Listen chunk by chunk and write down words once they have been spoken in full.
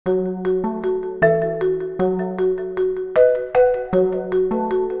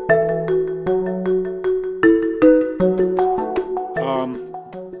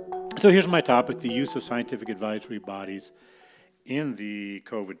here's my topic, the use of scientific advisory bodies in the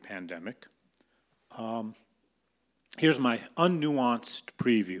COVID pandemic. Here's my unnuanced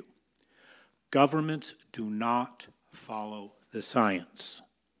preview. Governments do not follow the science.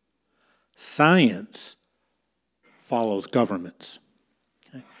 Science follows governments.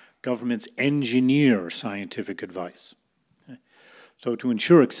 Okay? Governments engineer scientific advice. Okay? So to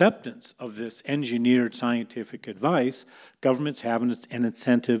ensure acceptance of this engineered scientific advice, governments have an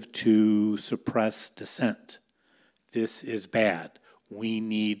incentive to suppress dissent. This is bad. We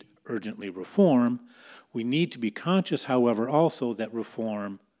need urgently reform. We need to be conscious, however, also that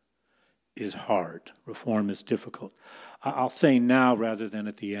reform is hard. Reform is difficult. I'll say now rather than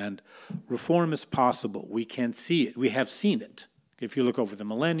at the end, reform is possible. We can see it. We have seen it. If you look over the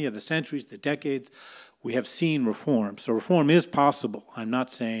millennia, the centuries, the decades, we have seen reform. So reform is possible. I'm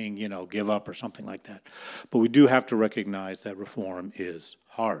not saying, you know, give up or something like that. But we do have to recognize that reform is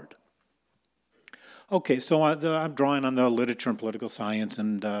hard. Okay, so I'm drawing on the literature in political science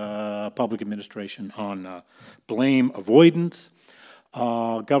and public administration on blame avoidance.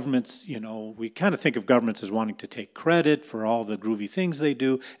 Governments, you know, we kind of think of governments as wanting to take credit for all the groovy things they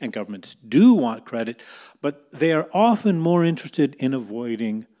do, and governments do want credit, but they are often more interested in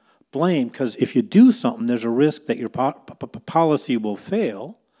avoiding blame, because if you do something, there's a risk that your policy will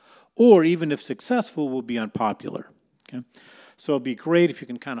fail, or even if successful, will be unpopular. Okay? So it'd be great if you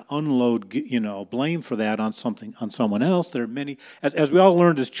can kind of unload, you know, blame for that on someone else. There are many, as we all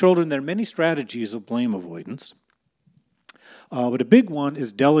learned as children, there are many strategies of blame avoidance. But a big one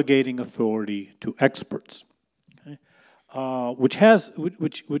is delegating authority to experts, okay?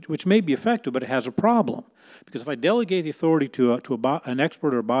 which may be effective, but it has a problem. Because if I delegate the authority to an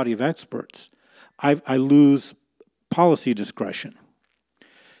expert or a body of experts, I lose policy discretion.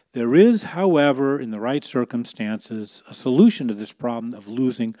 There is, however, in the right circumstances, a solution to this problem of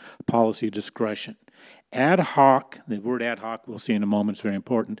losing policy discretion. Ad hoc, the word ad hoc we'll see in a moment is very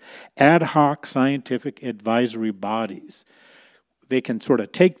important, ad hoc scientific advisory bodies. They can sort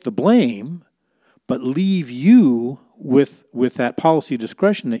of take the blame, but leave you with that policy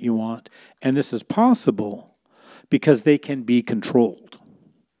discretion that you want, and this is possible because they can be controlled.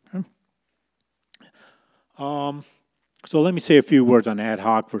 Okay? So let me say a few words on ad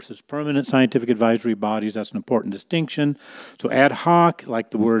hoc versus permanent scientific advisory bodies. That's an important distinction. So ad hoc, like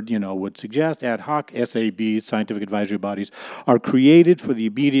the word, you know, would suggest, ad hoc SABs, scientific advisory bodies, are created for the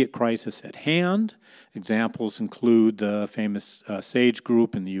immediate crisis at hand. Examples include the famous SAGE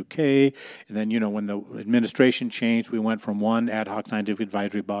group in the UK, and then, you know, when the administration changed, we went from one ad hoc scientific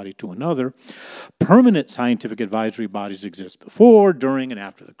advisory body to another. Permanent scientific advisory bodies exist before, during, and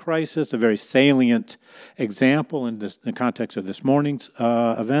after the crisis. A very salient example in the context of this morning's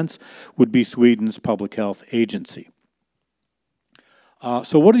events would be Sweden's Public Health Agency.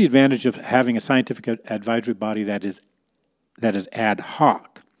 So what are the advantages of having a scientific advisory body that is ad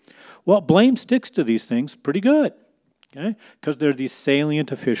hoc? Well, blame sticks to these things pretty good, okay? Because they're these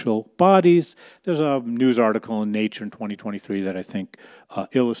salient official bodies. There's a news article in Nature in 2023 that I think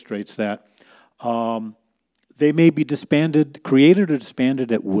illustrates that. They may be disbanded, created or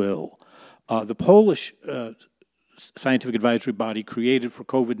disbanded at will. The Polish scientific advisory body created for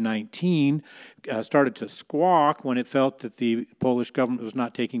COVID-19 started to squawk when it felt that the Polish government was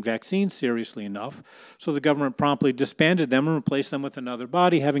not taking vaccines seriously enough. So the government promptly disbanded them and replaced them with another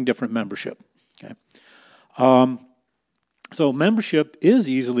body having different membership. Okay. So membership is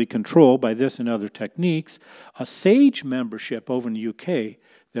easily controlled by this and other techniques. A SAGE membership over in the UK,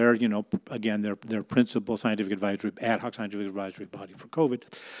 they're, you know, again, their principal scientific advisory, ad hoc scientific advisory body for COVID.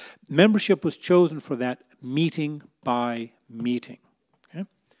 Membership was chosen for that meeting by meeting. Okay?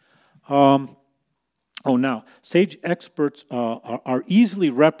 Now, SAGE experts are easily,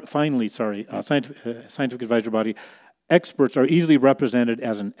 scientific advisory body experts are easily represented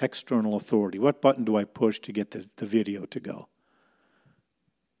as an external authority. What button do I push to get the video to go?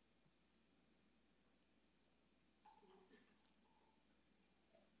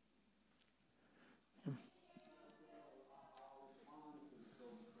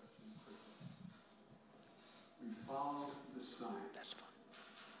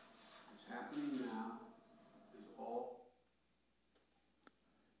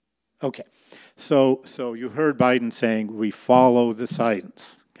 Okay, so you heard Biden saying we follow the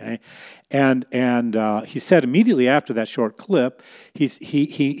science, okay, and he said immediately after that short clip,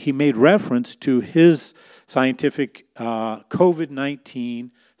 he made reference to his scientific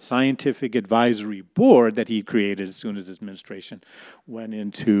COVID-19 scientific advisory board that he created as soon as his administration went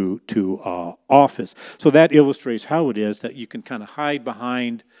into office. So that illustrates how it is that you can kind of hide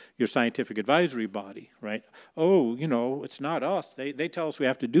behind your scientific advisory body, right? Oh, you know, it's not us. They tell us we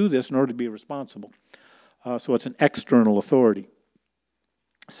have to do this in order to be responsible. So it's an external authority.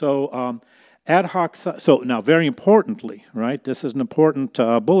 So ad hoc, so now very importantly, right, this is an important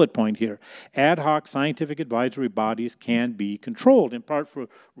bullet point here. Ad hoc scientific advisory bodies can be controlled, in part for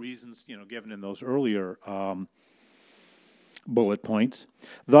reasons, you know, given in those earlier bullet points,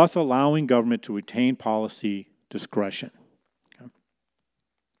 thus allowing government to retain policy discretion.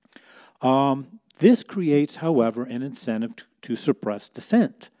 Okay. This creates, however, an incentive to suppress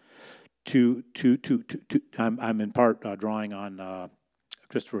dissent. I'm in part drawing on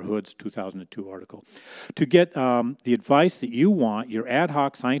Christopher Hood's 2002 article. To get the advice that you want, your ad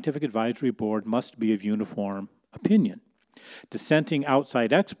hoc scientific advisory board must be of uniform opinion. Dissenting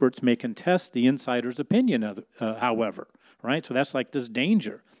outside experts may contest the insider's opinion, however, right? So that's like this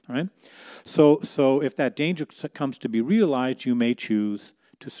danger, right? So if that danger comes to be realized, you may choose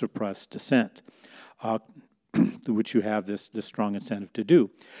to suppress dissent, which you have this strong incentive to do.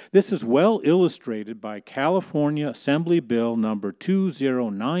 This is well illustrated by California Assembly Bill number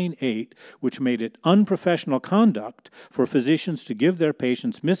 2098, which made it unprofessional conduct for physicians to give their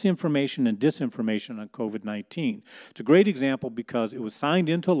patients misinformation and disinformation on COVID-19. It's a great example because it was signed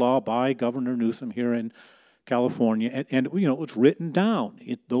into law by Governor Newsom here in California, and you know, it's written down.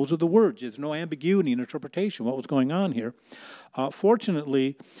 Those are the words. There's no ambiguity in interpretation. What was going on here?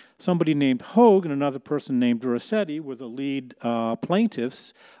 Fortunately, somebody named Hogue and another person named Duracetti were the lead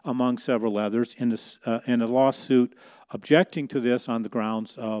plaintiffs, among several others, in a lawsuit objecting to this on the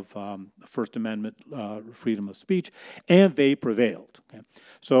grounds of First Amendment freedom of speech, and they prevailed. Okay?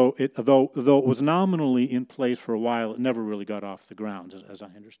 So though it was nominally in place for a while, it never really got off the ground, as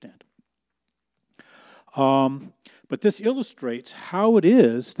I understand. But this illustrates how it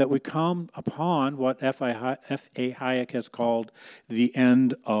is that we come upon what F.A. Hayek has called the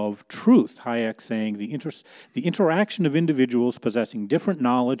end of truth. Hayek saying the interaction of individuals possessing different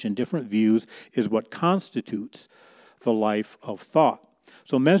knowledge and different views is what constitutes the life of thought.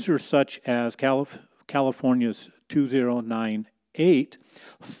 So measures such as California's 2098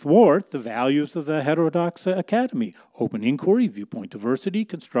 thwart the values of the Heterodox Academy: open inquiry, viewpoint diversity,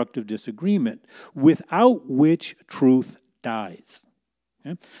 constructive disagreement, without which truth dies.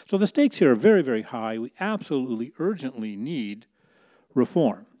 Okay? So the stakes here are very, very high. We absolutely, urgently need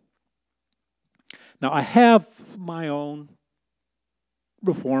reform. Now, I have my own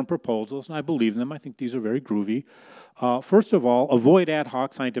reform proposals, and I believe in them. I think these are very groovy. First of all, avoid ad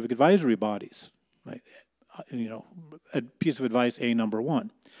hoc scientific advisory bodies. Right? You know, a piece of advice, number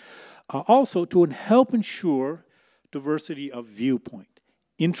one. Also, to help ensure diversity of viewpoint,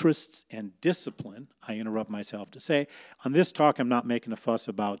 interests, and discipline, I interrupt myself to say, on this talk I'm not making a fuss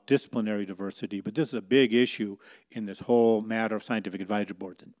about disciplinary diversity, but this is a big issue in this whole matter of scientific advisory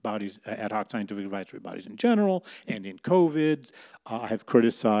boards and bodies, ad hoc scientific advisory bodies in general, and in COVID. I have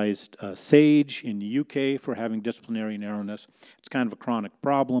criticized SAGE in the UK for having disciplinary narrowness. It's kind of a chronic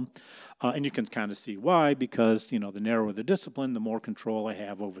problem. And you can kind of see why, because, you know, the narrower the discipline, the more control I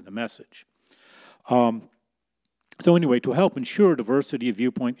have over the message. So anyway, to help ensure diversity of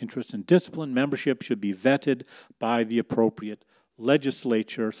viewpoint, interest, and discipline, membership should be vetted by the appropriate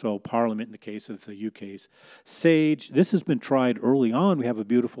legislature, so Parliament in the case of the UK's SAGE. This has been tried early on. We have a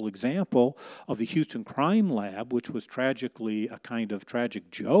beautiful example of the Houston Crime Lab, which was tragically a kind of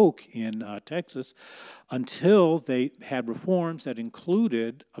tragic joke in Texas, until they had reforms that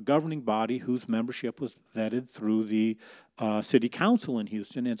included a governing body whose membership was vetted through the city council in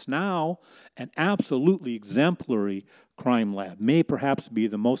Houston. It's now an absolutely exemplary crime lab, may perhaps be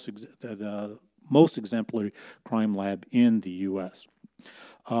the most exemplary crime lab in the U.S.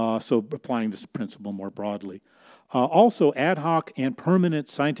 So applying this principle more broadly. Also, ad hoc and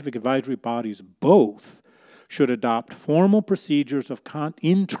permanent scientific advisory bodies both should adopt formal procedures of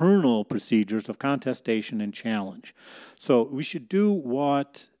internal procedures of contestation and challenge. So we should do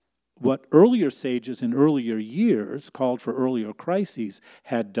what earlier sages in earlier years, called for earlier crises,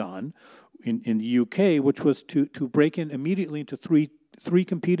 had done in the UK, which was to break in immediately into three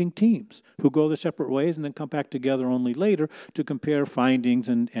competing teams who go their separate ways and then come back together only later to compare findings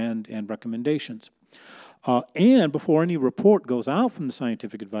and recommendations. And before any report goes out from the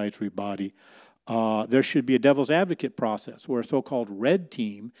scientific advisory body, there should be a devil's advocate process where a so-called red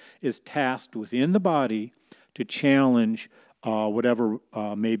team is tasked within the body to challenge whatever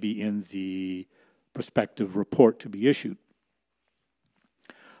may be in the prospective report to be issued.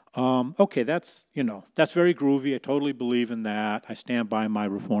 Okay, that's, that's very groovy. I totally believe in that. I stand by my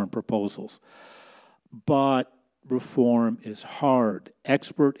reform proposals. But reform is hard.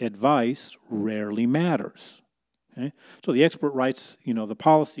 Expert advice rarely matters. Okay? So the expert writes, the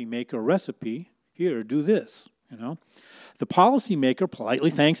policymaker a recipe. Here, do this, The policymaker politely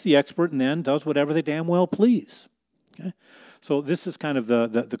thanks the expert and then does whatever they damn well please. Okay? So this is kind of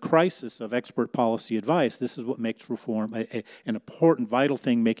the crisis of expert policy advice. This is what makes reform an important, vital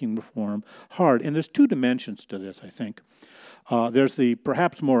thing, making reform hard. And there's two dimensions to this, I think. There's the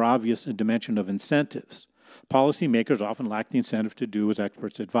perhaps more obvious dimension of incentives. Policymakers often lack the incentive to do as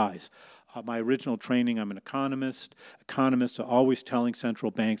experts advise. My original training, I'm an economist. Economists are always telling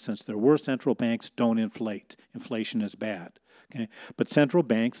central banks, since there were central banks, don't inflate. Inflation is bad. Okay? But central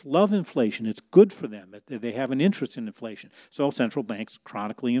banks love inflation. It's good for them. They have an interest in inflation. So central banks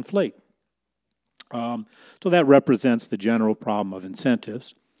chronically inflate. So that represents the general problem of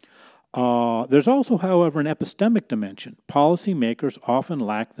incentives. There's also, however, an epistemic dimension. Policymakers often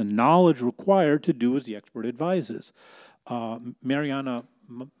lack the knowledge required to do as the expert advises. Mariana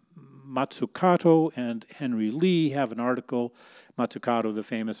Mazzucato and Henry Lee have an article. Mazzucato, the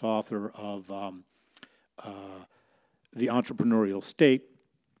famous author of The Entrepreneurial State.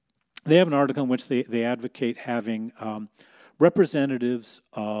 They have an article in which they advocate having representatives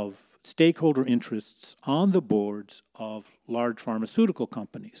of stakeholder interests on the boards of large pharmaceutical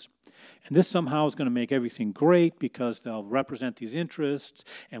companies. And this somehow is going to make everything great because they'll represent these interests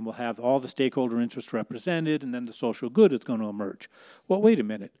and we'll have all the stakeholder interests represented, and then the social good is going to emerge. Well, wait a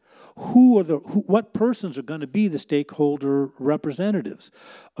minute. What persons are going to be the stakeholder representatives?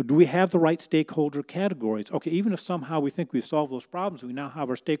 Do we have the right stakeholder categories? Okay, even if somehow we think we've solved those problems, we now have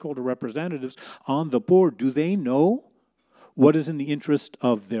our stakeholder representatives on the board. Do they know what is in the interest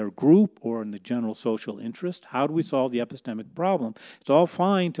of their group or in the general social interest? How do we solve the epistemic problem? It's all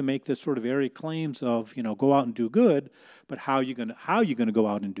fine to make this sort of airy claims of, go out and do good, but how are you going to go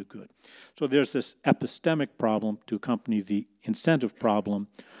out and do good? So there's this epistemic problem to accompany the incentive problem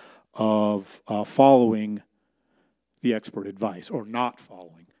of following the expert advice or not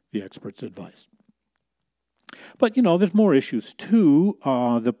following the expert's advice. But, there's more issues too.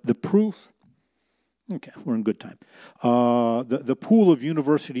 The proof. Okay, we're in good time. The pool of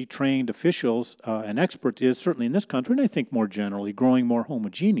university-trained officials and experts is certainly in this country, and I think more generally, growing more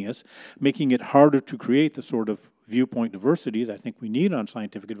homogeneous, making it harder to create the sort of viewpoint diversity that I think we need on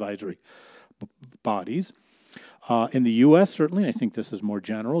scientific advisory bodies. In the U.S., certainly, and I think this is more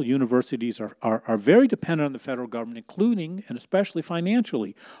general, universities are very dependent on the federal government, including and especially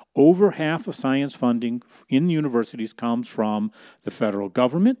financially. Over half of science funding in universities comes from the federal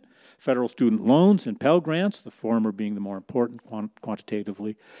government. Federal student loans and Pell Grants, the former being the more important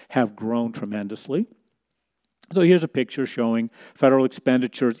quantitatively, have grown tremendously. So here's a picture showing federal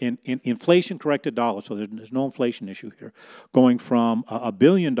expenditures in inflation-corrected dollars, so there's no inflation issue here, going from $1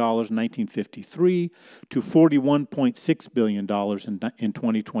 billion in 1953 to $41.6 billion in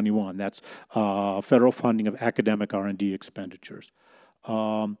 2021. That's federal funding of academic R&D expenditures.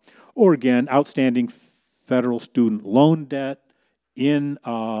 Or again, outstanding federal student loan debt, in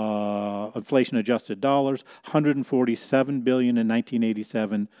inflation-adjusted dollars, $147 billion in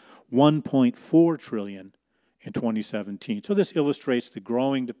 1987, $1.4 trillion in 2017. So this illustrates the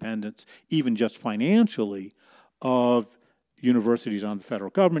growing dependence, even just financially, of universities on the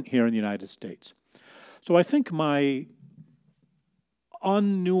federal government here in the United States. So I think my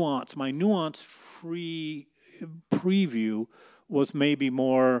nuance-free preview was maybe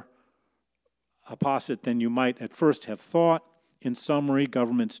more apposite than you might at first have thought. In summary,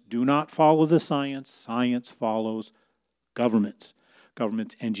 governments do not follow the science. Science follows governments.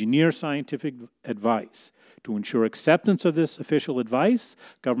 Governments engineer scientific advice. To ensure acceptance of this official advice,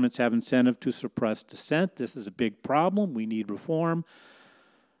 governments have incentive to suppress dissent. This is a big problem. We need reform.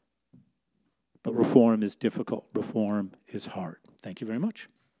 But reform is difficult. Reform is hard. Thank you very much.